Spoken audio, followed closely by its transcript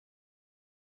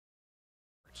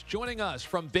Sports. Joining us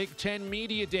from Big Ten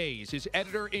Media Days is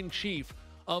editor-in-chief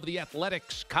of the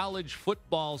Athletics College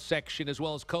Football section, as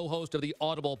well as co-host of the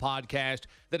Audible podcast.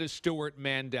 That is Stewart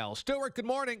Mandel. Stewart, good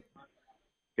morning.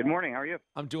 Good morning. How are you?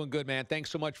 I'm doing good, man. Thanks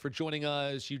so much for joining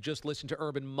us. You just listened to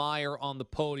Urban Meyer on the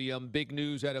podium. Big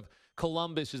news out of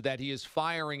Columbus is that he is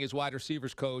firing his wide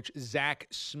receivers coach, Zach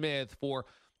Smith, for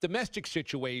domestic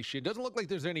situation. Doesn't look like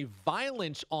there's any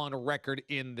violence on record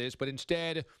in this, but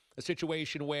instead a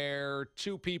situation where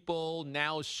two people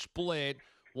now split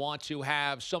want to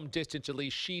have some distance, at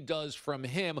least she does, from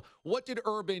him. What did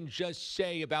Urban just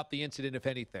say about the incident, if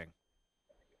anything?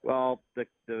 Well, the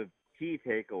key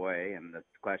takeaway, and the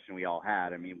question we all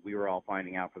had, I mean, we were all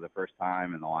finding out for the first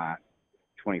time in the last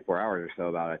 24 hours or so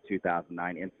about a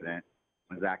 2009 incident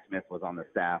when Zach Smith was on the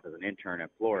staff as an intern in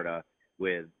Florida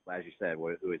with, as you said,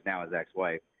 who is now his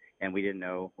ex-wife. And we didn't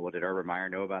know, well, did Urban Meyer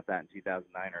know about that in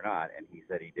 2009 or not? And he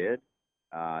said he did,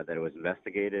 that it was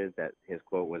investigated, that his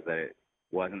quote was that it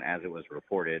wasn't as it was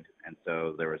reported, and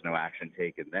so there was no action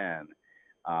taken then.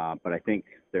 But I think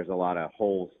there's a lot of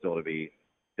holes still to be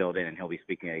filled in, and he'll be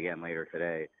speaking again later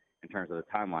today in terms of the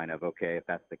timeline of, okay, if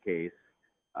that's the case,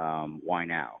 why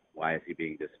now? Why is he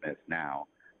being dismissed now?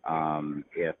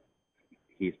 If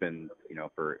he's been,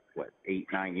 for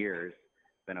 8-9 years,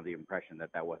 been of the impression that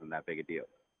that wasn't that big a deal.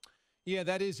 Yeah,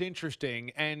 that is interesting.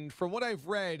 And from what I've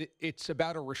read, it's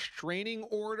about a restraining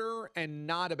order and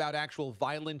not about actual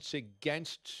violence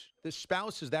against the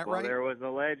spouse. Is that right? Well, there was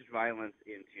alleged violence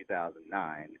in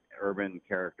 2009. Urban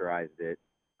characterized it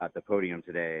at the podium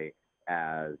today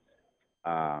as,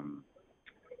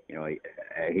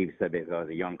 he said that it was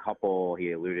a young couple.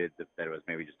 He alluded that it was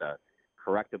maybe just a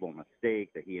correctable mistake,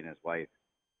 that he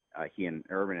and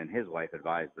Urban and his wife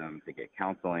advised them to get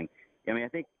counseling. I mean, I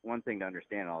think one thing to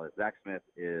understand all this, Zach Smith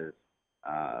is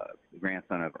the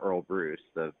grandson of Earl Bruce,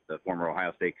 the former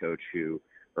Ohio State coach who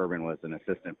Urban was an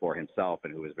assistant for himself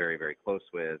and who was very, very close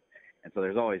with. And so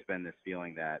there's always been this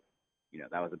feeling that,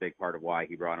 that was a big part of why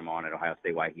he brought him on at Ohio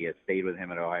State, why he has stayed with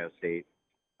him at Ohio State.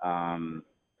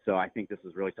 So I think this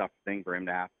is a really tough thing for him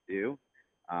to have to do.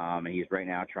 And he's right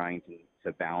now trying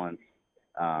to balance,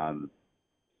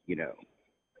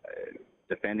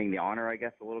 defending the honor, I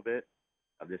guess, a little bit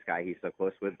of this guy he's so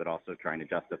close with, but also trying to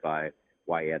justify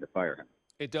why he had to fire him.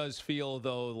 It does feel,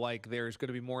 though, like there's going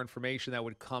to be more information that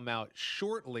would come out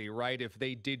shortly, right, if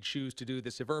they did choose to do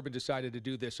this, if Urban decided to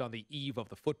do this on the eve of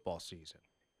the football season.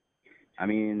 I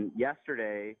mean,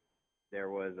 yesterday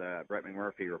there was Brett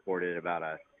McMurphy reported about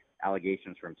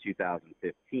allegations from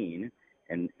 2015,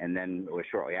 and then it was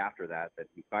shortly after that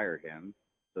he fired him.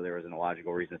 So there was an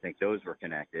illogical reason to think those were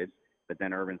connected. But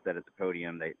then Urban said at the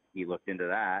podium that he looked into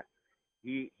that.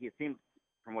 It seemed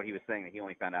from what he was saying that he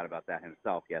only found out about that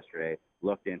himself yesterday,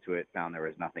 looked into it, found there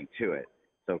was nothing to it.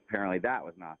 So apparently that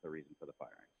was not the reason for the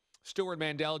firing. Stewart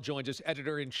Mandel joins us,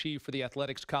 editor-in-chief for the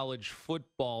Athletics College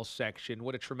Football section.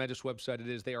 What a tremendous website it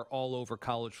is. They are all over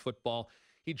college football.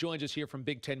 He joins us here from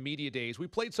Big Ten Media Days. We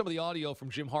played some of the audio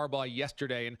from Jim Harbaugh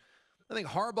yesterday, and I think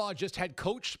Harbaugh just had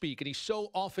coach speak, and he's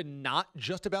so often not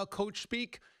just about coach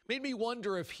speak. Made me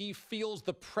wonder if he feels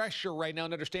the pressure right now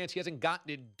and understands he hasn't gotten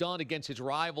it done against his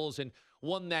rivals and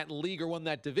won that league or won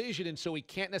that division, and so he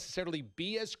can't necessarily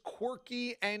be as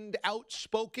quirky and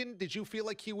outspoken. Did you feel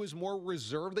like he was more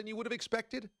reserved than you would have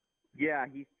expected? Yeah,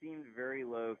 he seemed very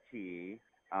low-key.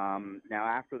 Now,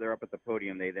 after they're up at the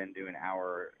podium, they then do an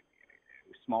hour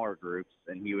smaller groups,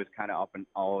 and he was kind of up and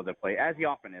all over the place, as he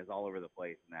often is, all over the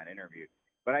place in that interview.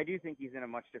 But I do think he's in a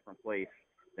much different place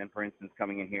than, for instance,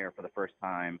 coming in here for the first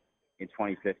time in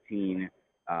 2015,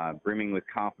 brimming with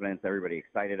confidence, everybody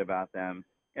excited about them.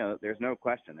 There's no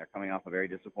question they're coming off a very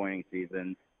disappointing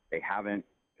season. They haven't,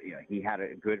 he had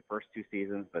a good first two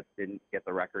seasons, but didn't get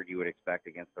the record you would expect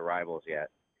against the rivals yet.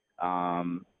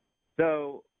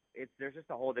 So there's just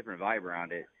a whole different vibe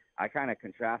around it. I kind of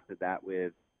contrasted that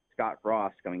with Scott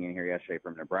Frost coming in here yesterday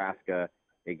from Nebraska,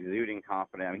 exuding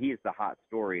confidence. I mean, he's the hot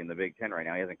story in the Big Ten right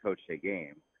now. He hasn't coached a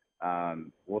game.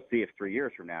 We'll see if 3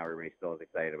 years from now everybody's still as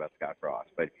excited about Scott Frost.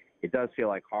 But it does feel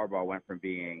like Harbaugh went from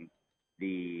being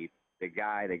the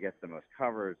guy that gets the most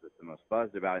covers, that's the most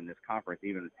buzzed about in this conference,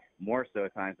 even more so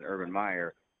at times than Urban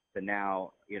Meyer, to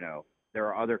now, there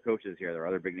are other coaches here, there are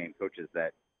other big-name coaches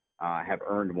that have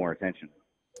earned more attention.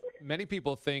 Many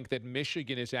people think that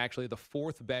Michigan is actually the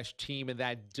fourth best team in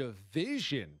that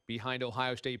division behind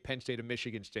Ohio State, Penn State, and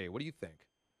Michigan State. What do you think?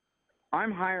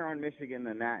 I'm higher on Michigan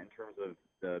than that in terms of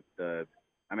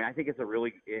I think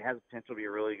it has potential to be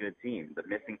a really good team. The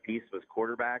missing piece was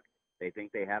quarterback. They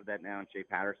think they have that now in Shea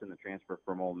Patterson, the transfer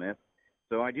from Ole Miss.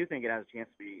 So I do think it has a chance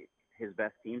to be his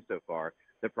best team so far.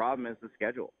 The problem is the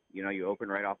schedule. You open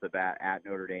right off the bat at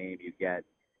Notre Dame. You get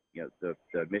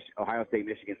Ohio State,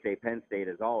 Michigan State, Penn State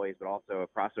as always, but also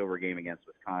a crossover game against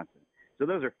Wisconsin. So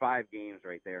those are 5 games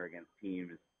right there against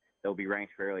teams that will be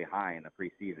ranked fairly high in the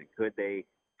preseason. Could they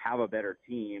have a better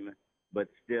team but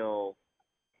still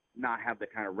not have the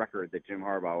kind of record that Jim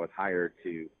Harbaugh was hired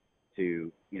to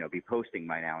be posting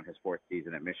by now in his 4th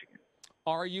season at Michigan?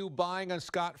 Are you buying on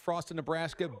Scott Frost in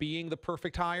Nebraska being the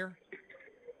perfect hire?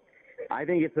 I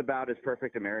think it's about as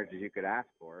perfect a marriage as you could ask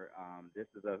for. This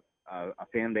is a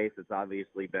fan base that's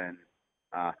obviously been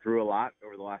through a lot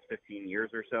over the last 15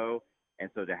 years or so. And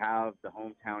so to have the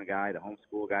hometown guy, the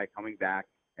homeschool guy coming back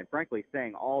and frankly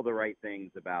saying all the right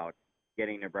things about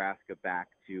getting Nebraska back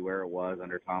to where it was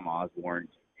under Tom Osborne,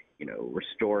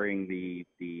 restoring the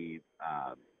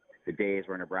days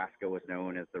where Nebraska was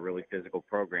known as the really physical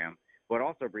program, but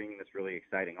also bringing this really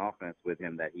exciting offense with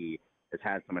him that he has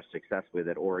had so much success with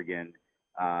at Oregon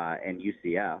and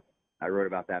UCF. I wrote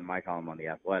about that in my column on The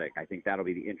Athletic. I think that'll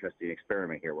be the interesting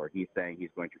experiment here, where he's saying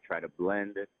he's going to try to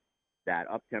blend that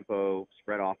up-tempo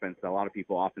spread offense that a lot of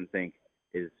people often think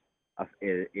is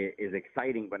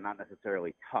exciting but not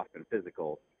necessarily tough and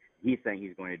physical. He's saying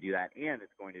he's going to do that, and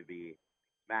it's going to be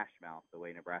smash mouth the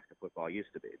way Nebraska football used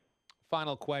to be.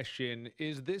 Final question.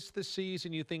 Is this the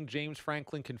season you think James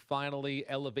Franklin can finally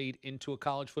elevate into a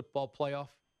college football playoff?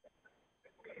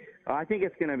 I think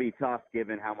it's going to be tough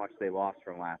given how much they lost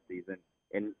from last season.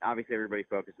 And obviously everybody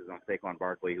focuses on Saquon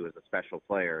Barkley, who is a special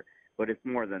player, but it's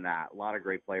more than that. A lot of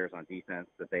great players on defense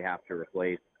that they have to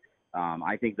replace.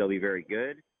 I think they'll be very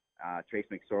good. Trace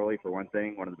McSorley, for one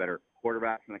thing, one of the better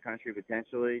quarterbacks in the country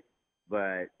potentially.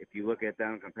 But if you look at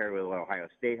them compared with what Ohio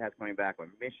State has coming back, what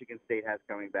Michigan State has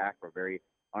coming back, for a very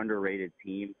underrated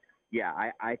team, yeah,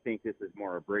 I think this is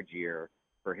more a bridge year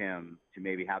for him to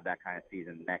maybe have that kind of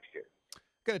season next year.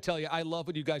 Got to tell you, I love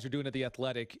what you guys are doing at The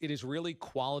Athletic. It is really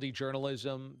quality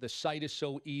journalism. The site is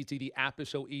so easy. The app is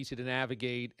so easy to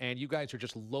navigate. And you guys are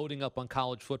just loading up on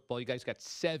college football. You guys got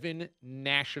 7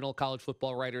 national college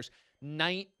football writers,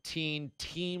 19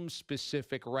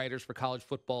 team-specific writers for college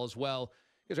football as well.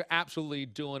 You guys are absolutely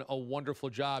doing a wonderful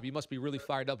job. You must be really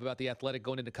fired up about The Athletic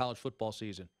going into college football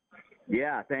season.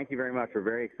 Yeah, thank you very much. We're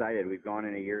very excited. We've gone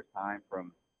in a year's time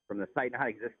from the site not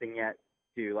existing yet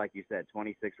to, like you said,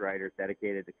 26 writers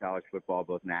dedicated to college football,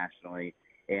 both nationally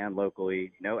and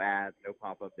locally. No ads, no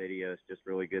pop-up videos, just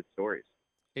really good stories.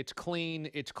 It's clean,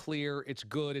 it's clear, it's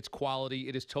good, it's quality.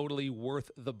 It is totally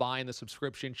worth the buy and the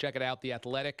subscription. Check it out, The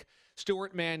Athletic.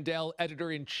 Stewart Mandel,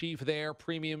 editor-in-chief there,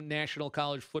 premium national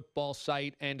college football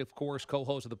site, and, of course,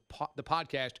 co-host of the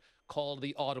podcast called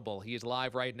The Audible. He is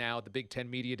live right now at the Big Ten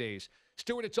Media Days.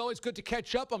 Stewart, it's always good to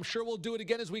catch up. I'm sure we'll do it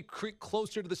again as we creep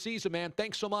closer to the season, man.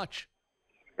 Thanks so much.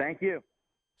 Thank you.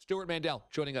 Stewart Mandel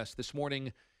joining us this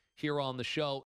morning here on the show.